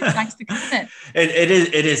 but do, thanks to Kevin.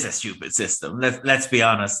 It is a stupid system. Let's be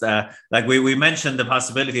honest. Like we mentioned the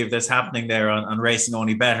possibility of this happening there on Racing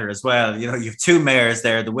Only Better as well. You have 2 mares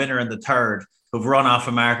there, the winner and the third, who've run off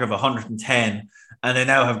a mark of 110, and they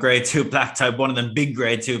now have grade 2 black type, one of them big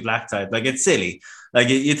grade 2 black type. Like, it's silly. Like,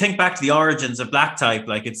 you think back to the origins of black type,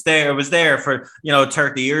 like it was there for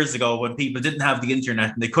 30 years ago when people didn't have the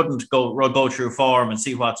internet and they couldn't go through form and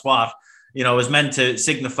see what's what. It was meant to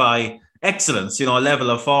signify excellence, a level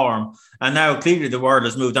of form. And now clearly the world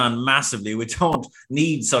has moved on massively. We don't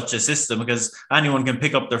need such a system because anyone can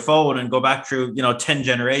pick up their phone and go back through 10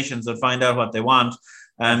 generations and find out what they want.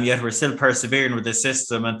 Yet we're still persevering with this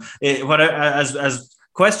system. And as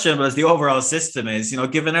questionable as the overall system is,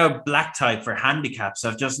 giving out black type for handicaps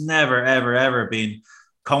have just never, ever, ever been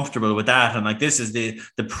comfortable with that. And like, this is the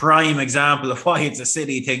prime example of why it's a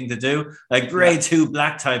silly thing to do. Like grade 2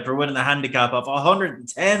 black type for winning the handicap of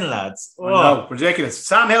 110, lads. Oh, no, ridiculous.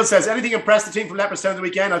 Sam Hill says, anything impressed the team from Leopardstown the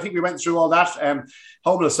weekend? I think we went through all that.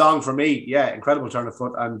 Homeless Song for me, incredible turn of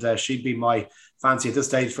foot, and she'd be my fancy at this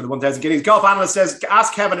stage for the 1,000 guineas. Golf analyst says,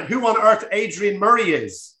 ask Kevin who on earth Adrian Murray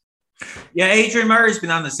is. Yeah, Adrian Murray's been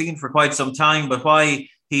on the scene for quite some time, but why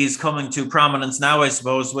he's coming to prominence now, I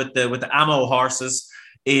suppose, with the Ammo horses,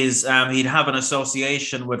 is he'd have an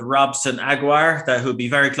association with Robson Aguiar that would be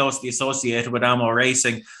very closely associated with Ammo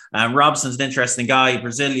Racing. Robson's an interesting guy,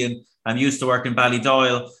 Brazilian, used to work in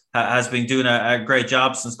Ballydoyle, has been doing a great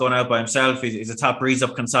job since going out by himself. He's a top breeze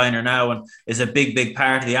up consigner now, and is a big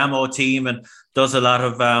part of the Ammo team, and does a lot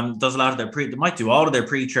of their they might do all of their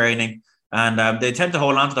pre-training, and they tend to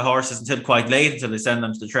hold on to the horses until quite late, until they send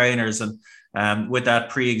them to the trainers. And with that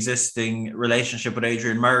pre-existing relationship with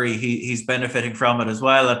Adrian Murray, he's benefiting from it as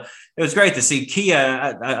well. And it was great to see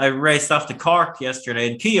Kia. I raced off to Cork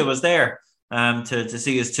yesterday, and Kia was there to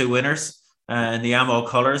see his 2 winners in the Ammo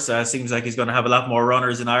colours. Seems like he's going to have a lot more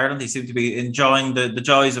runners in Ireland. He seemed to be enjoying the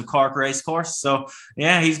joys of Cork racecourse. So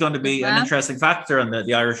yeah, he's going to be an interesting factor on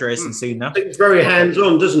the Irish racing scene now. I think he's very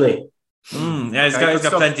hands-on, doesn't he? Yeah, he's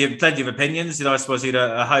got plenty of opinions. I suppose he had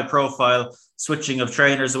a high profile switching of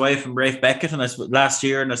trainers away from Rafe Beckett last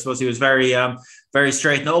year, and I suppose he was very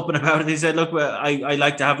straight and open about it. He said, look, I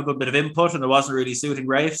like to have a good bit of input, and it wasn't really suiting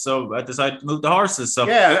Rafe, so I decided to move the horses. So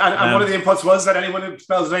and one of the inputs was that anyone who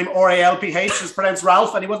spells the name R-A-L-P-H is pronounced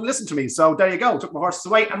Ralph, and he wouldn't listen to me. So there you go, took my horses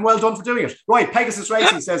away, and well done for doing it. Right, Pegasus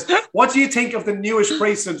Racing says, what do you think of the newish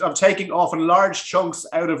precedent of taking off in large chunks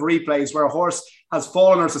out of replays where a horse has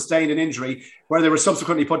fallen or sustained an injury where they were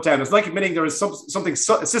subsequently put down? It's like admitting there is something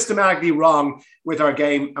systematically wrong with our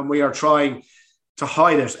game, and we are trying to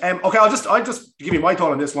hide it. Okay, I'll just give you my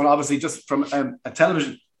thought on this one, obviously, just from a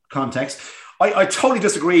television context. I totally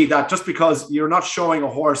disagree that just because you're not showing a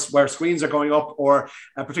horse where screens are going up or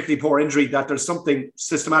a particularly poor injury, that there's something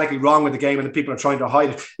systematically wrong with the game and that people are trying to hide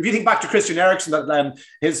it. If you think back to Christian Eriksen, that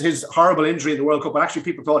his horrible injury in the World Cup, but actually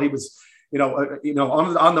people thought he was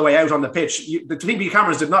on the way out on the pitch. The TV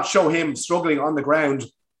cameras did not show him struggling on the ground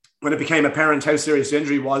when it became apparent how serious the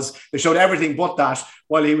injury was. They showed everything but that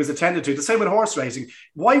while he was attended to. The same with horse racing.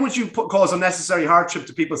 Why would you cause unnecessary hardship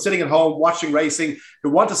to people sitting at home watching racing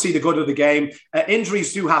who want to see the good of the game?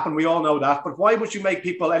 Injuries do happen, we all know that, but why would you make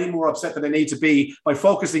people any more upset than they need to be by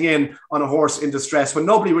focusing in on a horse in distress when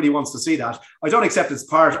nobody really wants to see that? I don't accept it's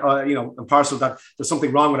part and parcel that there's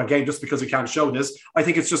something wrong with our game just because we can't show this. I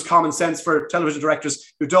think it's just common sense for television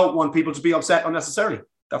directors who don't want people to be upset unnecessarily.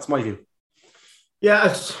 That's my view.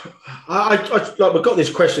 Yeah, I got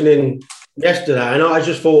this question in yesterday, and I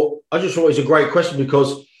just thought it's a great question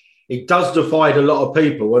because it does divide a lot of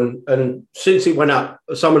people. And since it went up,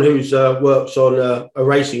 someone who's works on a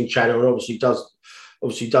racing channel and obviously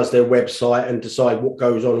does their website and decide what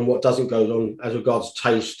goes on and what doesn't go on as regards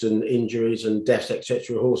taste and injuries and deaths,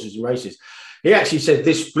 etc., horses and races. He actually said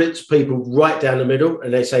this splits people right down the middle,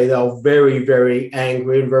 and they say they're very, very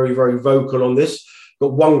angry and very, very vocal on this. But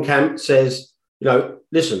one camp says,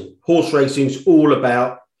 listen, horse racing is all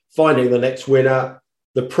about finding the next winner.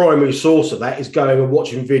 The primary source of that is going and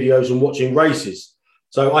watching videos and watching races.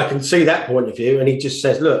 So I can see that point of view. And he just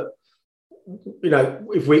says, look,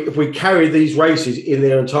 if we carry these races in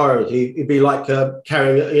their entirety, it'd be like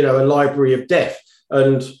carrying, a library of death.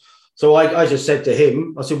 And so I just said to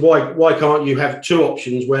him, I said, why can't you have 2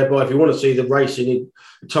 options whereby if you want to see the race in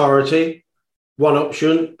entirety, one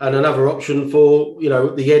option and another option for,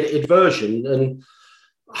 the edited version? And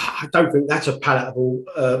I don't think that's a palatable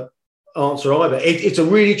answer either. It's a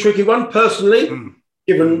really tricky one. Personally,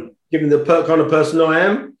 given the kind of person I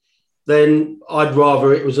am, then I'd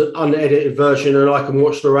rather it was an unedited version and I can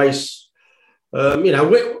watch the race. When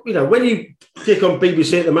you click on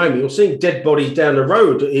BBC at the moment, you're seeing dead bodies down the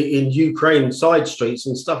road in Ukraine side streets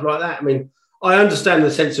and stuff like that. I mean, I understand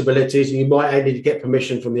the sensibilities, and you might need to get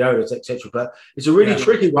permission from the owners, etc. But it's a really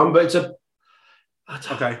tricky one. But I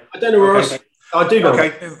don't know where else. I do know.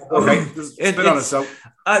 Okay. So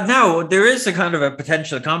now there is a kind of a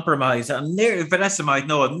potential compromise. Vanessa might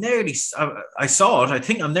know. I saw it. I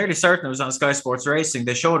think I'm nearly certain it was on Sky Sports Racing.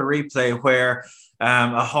 They showed a replay where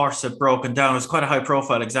a horse had broken down. It was quite a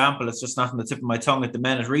high-profile example. It's just not on the tip of my tongue at the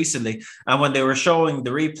minute recently. And when they were showing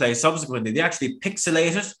the replay subsequently, they actually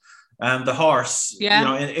pixelated the horse,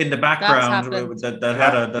 in the background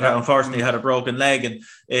that unfortunately had a broken leg,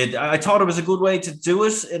 and I thought it was a good way to do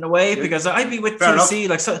it in a way, because I'd be with TC,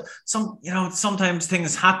 like sometimes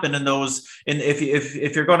things happen in those.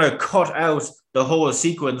 If you're going to cut out the whole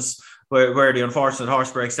sequence where the unfortunate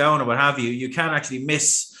horse breaks down or what have you, you can actually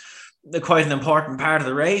miss quite an important part of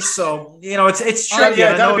the race. So, you know, it's tricky.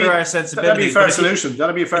 I know there are sensibilities. That'd be a fair solution.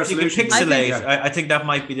 That'd be a fair solution. Pixelate, I think that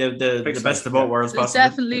might be the best of both worlds. There's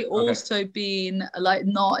definitely also been, like,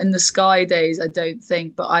 not in the Sky days, I don't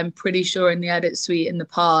think, but I'm pretty sure in the edit suite in the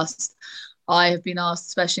past, I have been asked,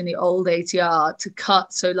 especially in the old ATR, to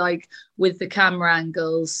cut. So, like, with the camera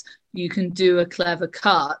angles, you can do a clever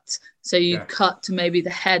cut. So you cut to maybe the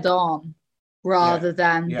head on rather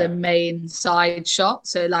than the main side shot.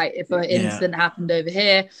 So, like, if an incident happened over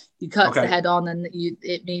here, you cut the head on, and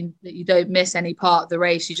it means that you don't miss any part of the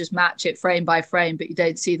race. You just match it frame by frame, but you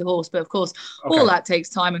don't see the horse. But of course, all that takes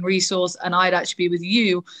time and resource. And I'd actually be with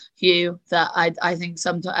you, Hugh, that I think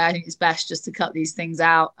sometimes it's best just to cut these things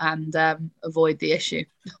out and avoid the issue.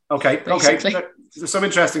 Okay. There's some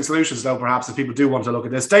interesting solutions, though, perhaps, if people do want to look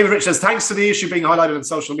at this. David Rich says, thanks to the issue being highlighted on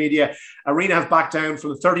social media, Arena have backed down from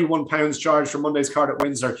the £31 charge for Monday's card at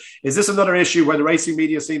Windsor. Is this another issue where the racing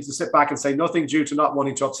media seems to sit back and say nothing due to not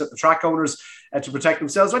wanting to upset the track owners to protect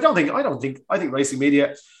themselves? I think racing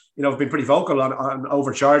media, you know, have been pretty vocal on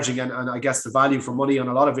overcharging and I guess the value for money on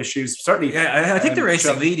a lot of issues. Certainly, I think the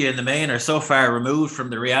racing media in the main are so far removed from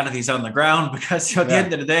the realities on the ground because at the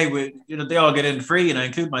end of the day, they all get in free, and I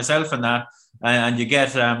include myself in that. And you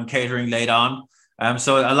get catering laid on.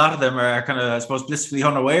 So a lot of them are kind of, I suppose, blissfully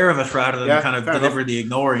unaware of it rather than kind of deliberately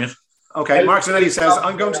ignoring it. Okay, Mark Zanelli says,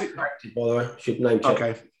 I'm going to... By the way, should name check.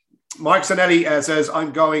 Okay. Mark Zanelli says,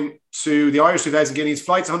 I'm going to the Irish 2000 Guineas.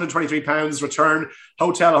 Flights £123, return,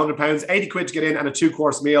 hotel £100, 80 quid to get in, and a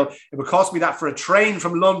 2-course meal. It would cost me that for a train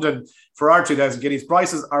from London for our 2000 Guineas.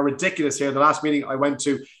 Prices are ridiculous here. The last meeting I went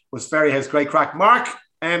to was Ferryhouse. Great crack. Mark,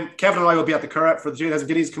 Kevin and I will be at the Curragh for the 2000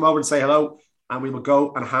 Guineas. Come over and say hello, and we will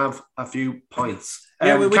go and have a few pints.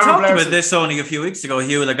 Yeah, we talked about this only a few weeks ago,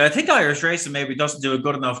 Hugh. Like, I think Irish racing maybe doesn't do a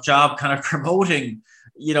good enough job kind of promoting,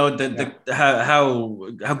 you know,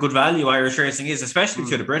 how good value Irish racing is, especially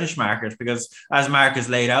to the British market, because as Mark has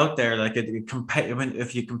laid out there, like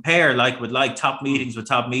if you compare like top meetings with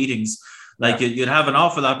top meetings, like you'd have an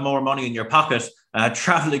awful lot more money in your pocket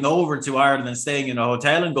traveling over to Ireland and staying in a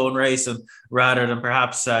hotel and going racing rather than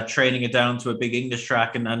perhaps training it down to a big English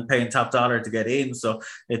track and paying top dollar to get in. So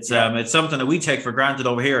it's something that we take for granted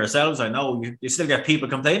over here ourselves. I know you still get people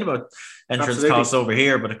complaining about entrance costs over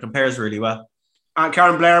here, but it compares really well. And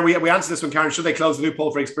Karen Blair, we answered this one, Karen. Should they close the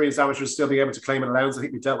loophole for experienced amateurs still be able to claim an allowance? I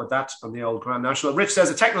think we dealt with that on the old Grand National. Rich says,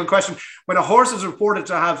 a technical question. When a horse is reported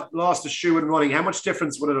to have lost a shoe in running, how much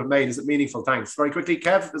difference would it have made? Is it meaningful? Thanks. Very quickly,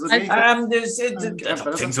 Kev, is it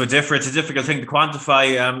meaningful? Things would differ. It's a difficult thing to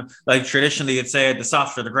quantify. Like traditionally, you'd say the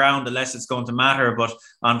softer the ground, the less it's going to matter. But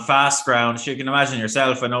on fast ground, you can imagine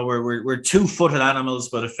yourself. I know we're two-footed animals,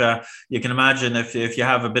 but if you can imagine if you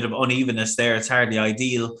have a bit of unevenness there, it's hardly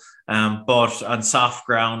ideal. But on soft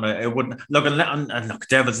ground, it wouldn't look. And look,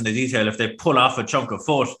 devil's in the detail. If they pull off a chunk of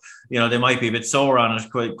foot, you know, they might be a bit sore on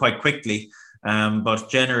it quite quickly. But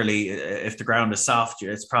generally, if the ground is soft,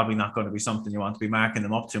 it's probably not going to be something you want to be marking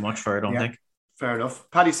them up too much for. I don't think. Fair enough.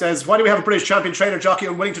 Paddy says, why do we have a British champion trainer jockey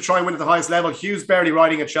unwilling to try and win at the highest level? Hughes barely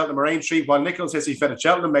riding at Cheltenham or Aintree, while Nichols says he fed at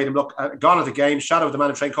Cheltenham, made him look gone at the game, shadow of the man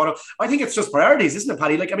who trained Cotto. I think it's just priorities, isn't it,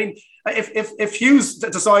 Paddy? Like, I mean, if Hughes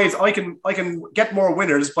decides I can get more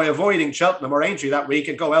winners by avoiding Cheltenham or Aintree that week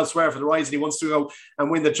and go elsewhere for the rise, and he wants to go and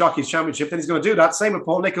win the Jockeys Championship, then he's going to do that. Same with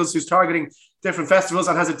Paul Nichols, who's targeting different festivals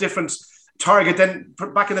and has a different target than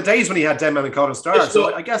back in the days when he had Denman and Cotto Star.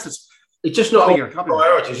 So I guess it's just not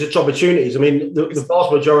priorities, it's opportunities. I mean, the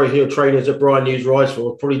vast majority of trainers that Brian Hughes rides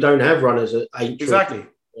for probably don't have runners at 8. Exactly.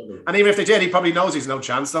 And even if they did, he probably knows he's no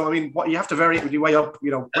chance. So, I mean, you have to vary it when you weigh up,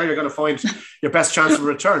 you know, where you're going to find your best chance of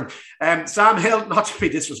return. Sam Hill, not to be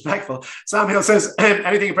disrespectful, Sam Hill says,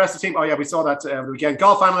 anything impress the team? Oh, yeah, we saw that the weekend.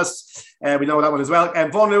 Golf analysts, we know that one as well.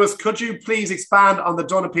 Vaughan Lewis, could you please expand on the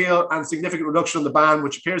Dunn appeal and significant reduction on the ban,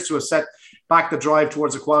 which appears to have set back the drive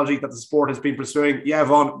towards equality that the sport has been pursuing? Yeah,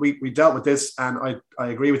 Vaughan, we dealt with this, and I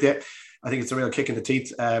agree with you. I think it's a real kick in the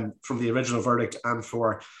teeth from the original verdict, and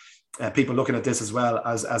for people looking at this as well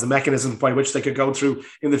as a mechanism by which they could go through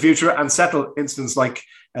in the future and settle incidents like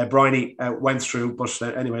Briney went through. But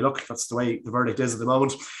anyway, look, that's the way the verdict is at the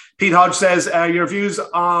moment. Pete Hodge says, your views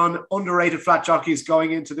on underrated flat jockeys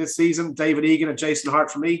going into this season? David Egan and Jason Hart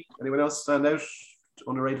for me. Anyone else stand out?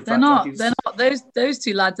 Underrated flat jockeys? They're not. Those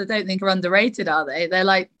two lads, I don't think, are underrated, are they? They're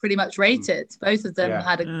like pretty much rated. Both of them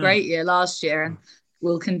had a great year last year and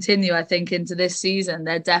will continue, I think, into this season.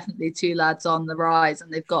 They're definitely two lads on the rise,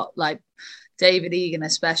 and they've got like David Egan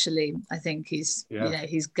especially. I think he's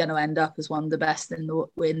he's going to end up as one of the best in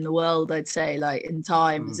the world, I'd say, like in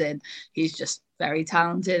time, as in he's just very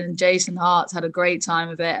talented, and Jason Hart's had a great time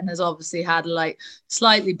of it and has obviously had like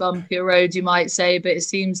slightly bumpier road, you might say, but it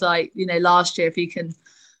seems like, you know, last year, if he can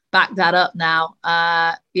back that up now,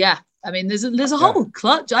 yeah, I mean, there's a whole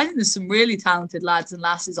clutch. I think there's some really talented lads and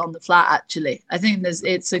lasses on the flat, actually. I think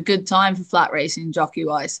it's a good time for flat racing jockey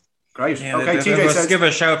wise. Great. Yeah, okay, TJ says, give a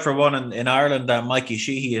shout for one in Ireland. Mikey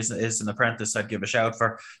Sheehy is an apprentice. I'd give a shout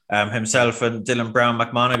for himself and Dylan Brown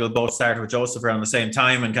McMonigal both started with Joseph around the same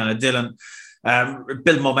time, and kind of Dylan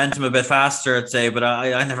build momentum a bit faster, I'd say, but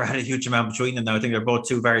I never had a huge amount between them now. I think they're both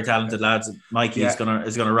two very talented lads. Mikey is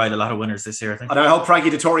gonna ride a lot of winners this year, I think. And I hope Frankie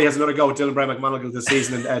Dettori has another go with Dylan Brown McMonigal this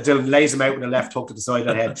season, and Dylan lays him out with a left hook to the side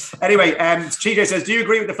of the head. Anyway, TJ says, do you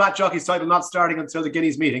agree with the flat jockeys title not starting until the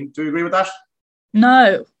Guineas meeting? Do you agree with that?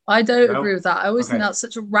 No, I don't agree with that. I always think that's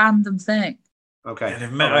such a random thing. Okay.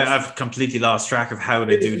 I've completely lost track of how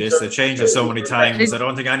they do this. They change it so many times. I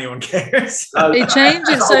don't think anyone cares. They change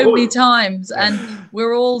it so many times, and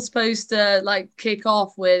we're all supposed to like kick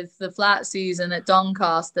off with the flat season at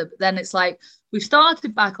Doncaster. But then it's like we've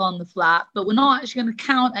started back on the flat, but we're not actually going to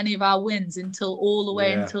count any of our wins until all the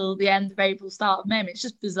way until the end of April, start of May. It's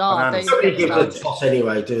just bizarre. Nobody gives a toss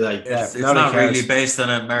anyway, do they? Yeah, it's not really based on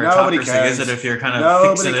a meritocracy, is it? If you're kind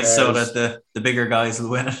of fixing it so that the bigger guys will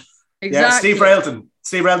win it. Exactly. Yeah,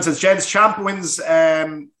 Steve Railton says, Jens, Champ wins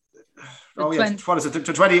what is it?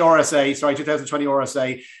 20 RSA, sorry, 2020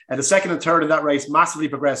 RSA. And the second and third in that race massively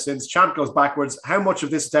progressed since. Champ goes backwards. How much of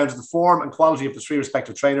this is down to the form and quality of the three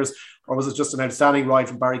respective trainers, or was it just an outstanding ride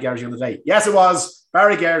from Barry Geraghty on the day? Yes, it was.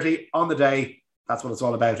 Barry Geraghty on the day. That's what it's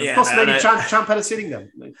all about. Yeah, plus, maybe Champ had a sitting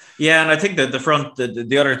them. Yeah, and I think that the front,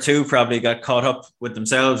 the other two probably got caught up with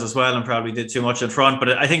themselves as well and probably did too much in front.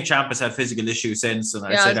 But I think Champ has had physical issues since, and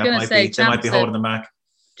I'd say that they might be holding them back.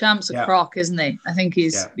 Champ's a crock, isn't he? I think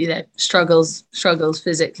he's struggles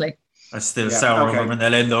physically. I still sour when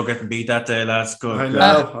Elindo getting beat that day. That's good.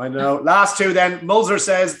 I know. Last two then. Mulzer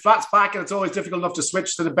says, flat's back and it's always difficult enough to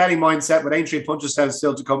switch to the betting mindset with Aintree and Punchestown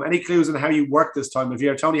still to come. Any clues on how you work this time of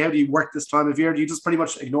year? Tony, how do you work this time of year? Do you just pretty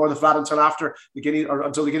much ignore the flat until after the Guineas, or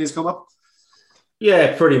until the Guineas come up?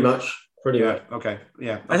 Yeah, pretty much. Okay.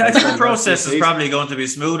 Yeah. I think the process is probably going to be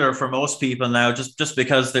smoother for most people now, just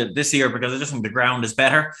because this year, because I just think the ground is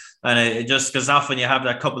better, and it just because often you have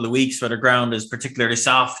that couple of weeks where the ground is particularly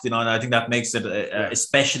soft, and I think that makes it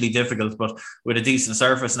especially difficult. But with a decent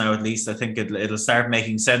surface now, at least, I think it'll start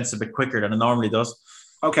making sense a bit quicker than it normally does.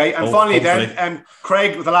 Okay, and finally then,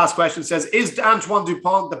 Craig with the last question says, is Antoine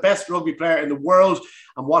Dupont the best rugby player in the world,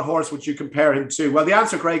 and what horse would you compare him to? Well, the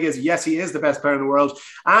answer, Craig, is yes, he is the best player in the world,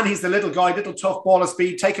 and he's the little guy, little tough ball of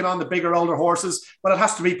speed, taking on the bigger, older horses. But it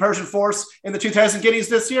has to be Persian Force in the 2000 Guineas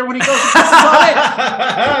this year when he goes to I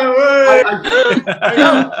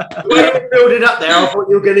know. When you build it up there, I thought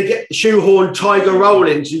you were going to get shoehorn Tiger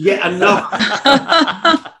Rollins to get enough.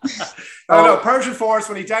 No, Persian Force,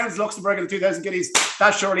 when he downs Luxembourg in the 2000 Guineas,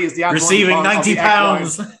 that surely is the answer. Receiving £90.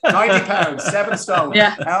 £90, 7 stone.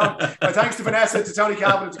 Yeah. Thanks to Vanessa, to Tony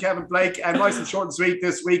Calvin, and to Kevin Blake. Nice and short and sweet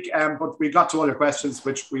this week, but we got to all your questions,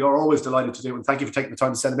 which we are always delighted to do, and thank you for taking the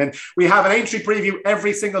time to send them in. We have an Aintree preview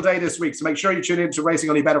every single day this week, so make sure you tune in to Racing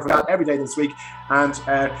Only Better for that every day this week, and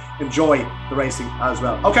enjoy the racing as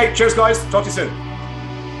well. Okay, cheers guys, talk to you soon.